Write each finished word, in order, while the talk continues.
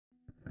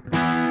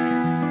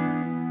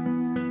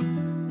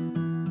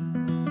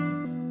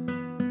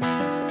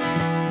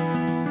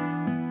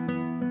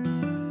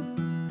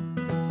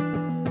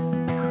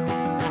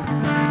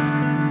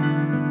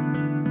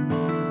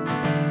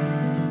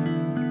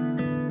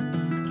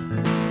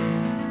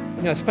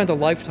I spent a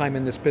lifetime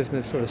in this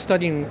business sort of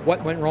studying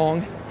what went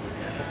wrong,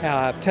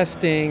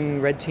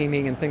 testing, red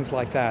teaming, and things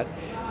like that.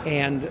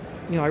 And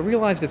I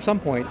realized at some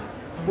point,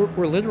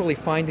 we're literally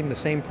finding the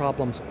same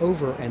problems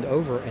over and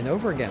over and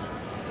over again.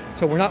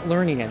 So we're not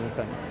learning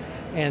anything.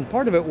 And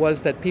part of it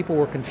was that people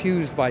were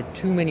confused by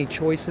too many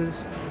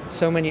choices,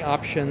 so many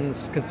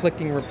options,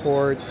 conflicting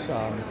reports,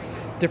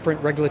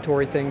 different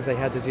regulatory things they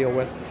had to deal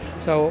with.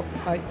 So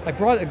I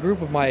brought a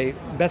group of my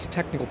best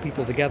technical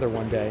people together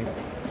one day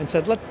and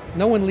said,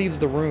 no one leaves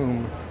the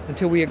room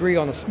until we agree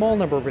on a small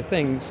number of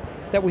things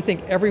that we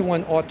think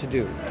everyone ought to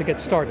do to get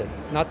started,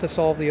 not to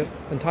solve the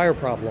entire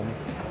problem,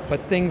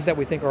 but things that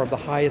we think are of the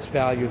highest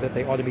value that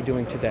they ought to be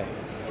doing today.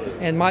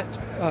 And my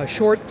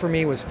short for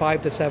me was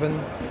 5 to 7.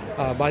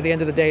 By the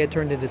end of the day, it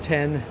turned into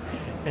 10.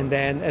 And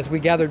then as we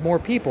gathered more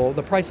people,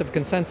 the price of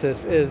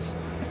consensus is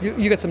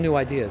you get some new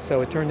ideas.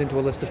 So it turned into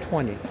a list of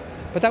 20.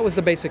 But that was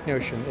the basic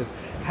notion, is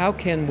how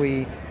can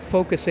we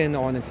focus in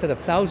on, instead of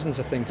thousands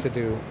of things to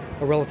do,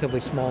 a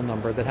relatively small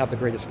number that have the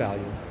greatest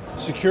value.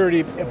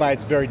 Security, by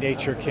its very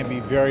nature, can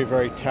be very,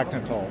 very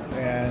technical.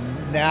 And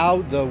now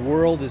the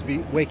world is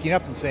waking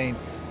up and saying,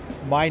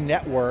 my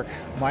network,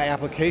 my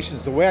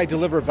applications, the way I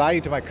deliver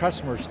value to my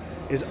customers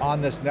is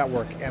on this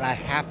network, and I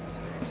have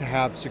to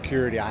have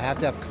security. I have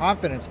to have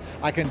confidence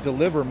I can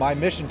deliver my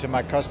mission to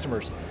my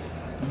customers.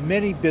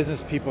 Many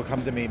business people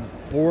come to me,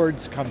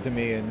 boards come to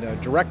me,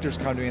 and directors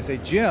come to me and say,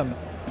 Jim,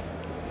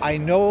 I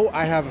know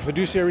I have a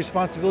fiduciary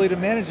responsibility to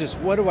manage this.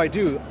 What do I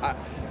do?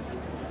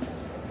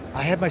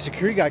 I had my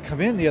security guy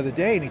come in the other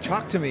day and he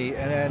talked to me,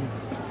 and then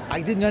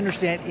I didn't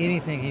understand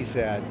anything he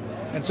said.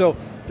 And so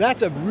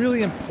that's a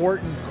really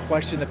important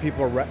question that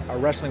people are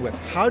wrestling with.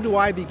 How do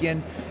I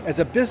begin, as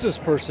a business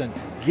person,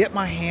 get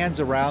my hands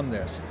around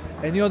this?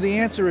 And the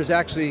answer is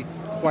actually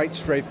quite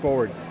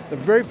straightforward. The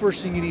very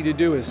first thing you need to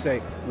do is say,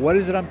 what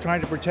is it I'm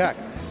trying to protect?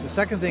 The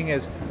second thing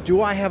is,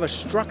 do I have a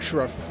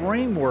structure, a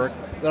framework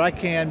that I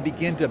can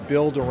begin to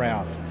build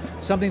around?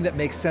 Something that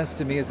makes sense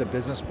to me as a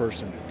business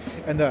person.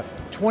 And the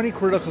 20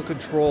 critical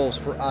controls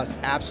for us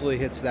absolutely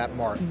hits that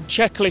mark.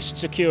 Checklist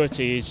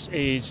security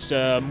is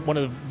one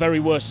of the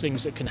very worst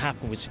things that can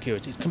happen with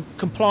security.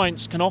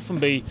 Compliance can often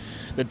be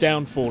the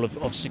downfall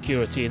of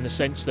security, in the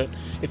sense that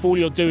if all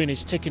you're doing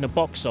is ticking a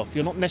box off,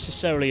 you're not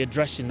necessarily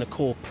addressing the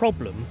core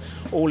problem.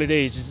 All it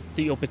is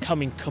that you're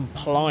becoming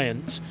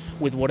compliant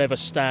with whatever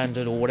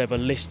standard or whatever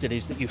list it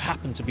is that you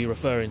happen to be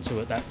referring to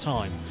at that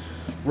time,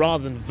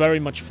 rather than very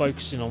much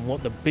focusing on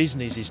what the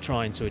business is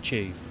trying to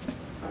achieve.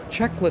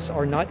 Checklists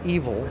are not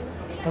evil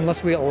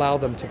unless we allow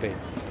them to be.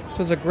 So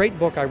there's a great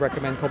book I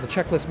recommend called The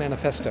Checklist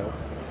Manifesto.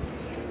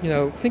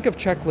 Think of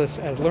checklists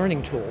as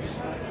learning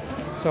tools.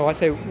 So I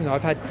say,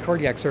 I've had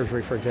cardiac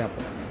surgery, for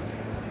example.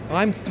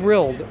 I'm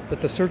thrilled that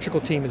the surgical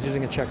team is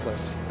using a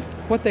checklist.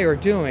 What they are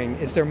doing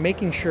is they're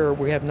making sure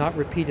we have not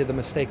repeated the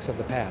mistakes of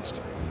the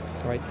past.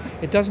 Right?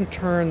 It doesn't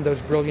turn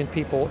those brilliant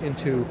people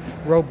into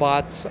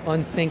robots,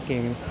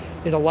 unthinking.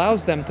 It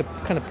allows them to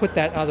kind of put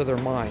that out of their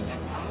mind.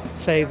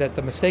 Say that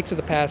the mistakes of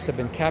the past have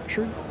been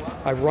captured.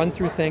 I've run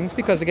through things,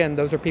 because again,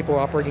 those are people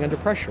operating under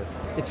pressure.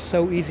 It's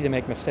so easy to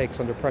make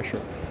mistakes under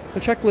pressure. So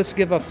checklists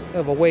give us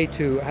a way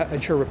to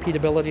ensure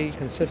repeatability,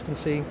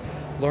 consistency,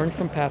 learn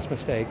from past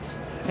mistakes,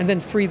 and then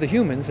free the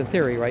humans, in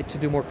theory, right, to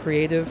do more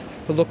creative,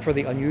 to look for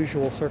the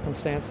unusual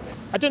circumstance.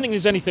 I don't think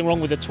there's anything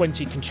wrong with the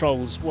 20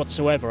 controls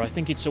whatsoever. I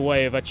think it's a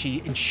way of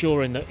actually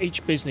ensuring that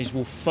each business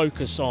will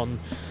focus on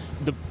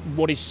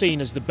what is seen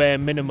as the bare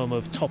minimum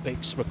of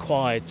topics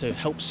required to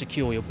help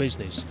secure your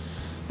business.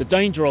 The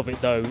danger of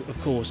it, though,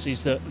 of course,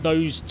 is that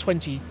those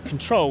 20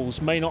 controls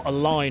may not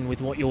align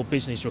with what your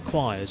business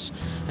requires,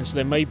 and so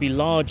there may be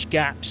large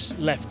gaps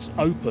left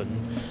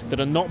open that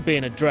are not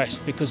being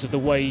addressed because of the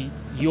way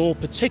your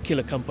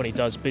particular company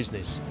does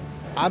business.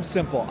 I'm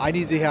simple. I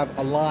need to have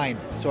a line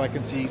so I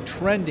can see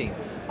trending.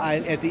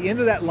 At the end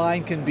of that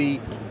line can be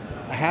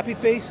a happy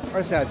face or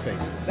a sad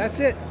face.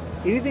 That's it.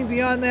 Anything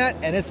beyond that,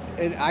 and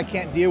I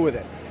can't deal with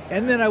it.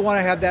 And then I want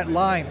to have that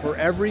line for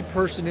every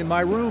person in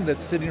my room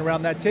that's sitting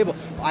around that table.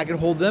 I can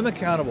hold them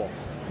accountable.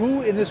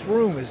 Who in this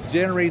room is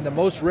generating the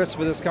most risk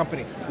for this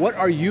company? What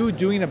are you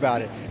doing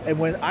about it? And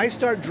when I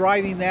start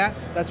driving that,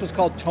 that's what's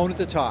called tone at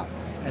the top.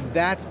 And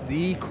that's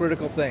the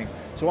critical thing.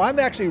 So I'm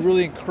actually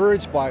really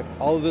encouraged by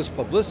all of this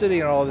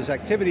publicity and all of this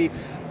activity.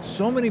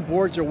 So many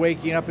boards are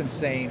waking up and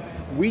saying,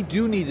 we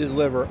do need to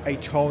deliver a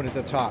tone at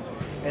the top.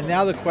 And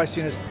now the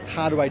question is,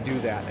 how do I do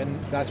that? And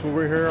that's what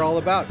we're here all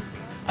about.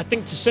 I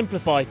think to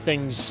simplify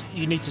things,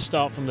 you need to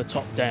start from the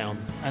top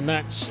down, and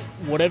that's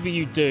whatever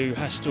you do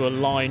has to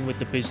align with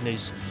the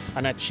business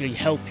and actually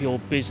help your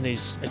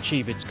business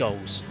achieve its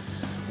goals.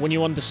 When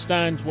you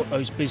understand what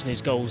those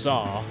business goals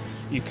are,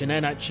 you can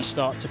then actually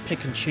start to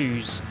pick and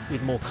choose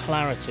with more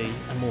clarity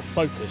and more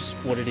focus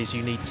what it is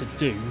you need to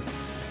do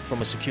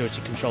from a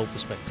security control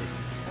perspective.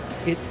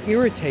 It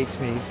irritates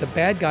me. The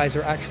bad guys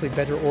are actually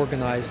better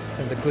organized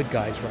than the good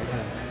guys right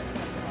now.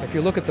 If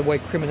you look at the way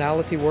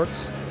criminality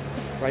works,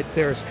 right,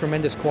 there's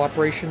tremendous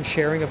cooperation,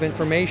 sharing of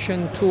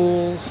information,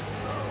 tools,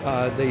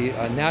 the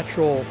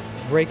natural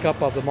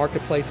breakup of the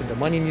marketplace into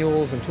money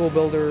mules and tool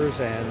builders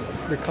and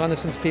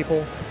reconnaissance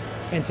people.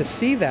 And to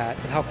see that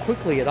and how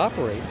quickly it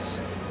operates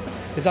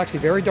is actually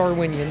very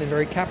Darwinian and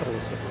very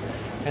capitalistic.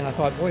 And I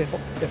thought, boy,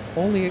 if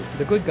only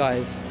the good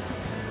guys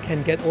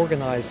can get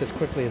organized as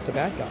quickly as the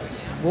bad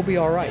guys, we'll be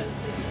all right.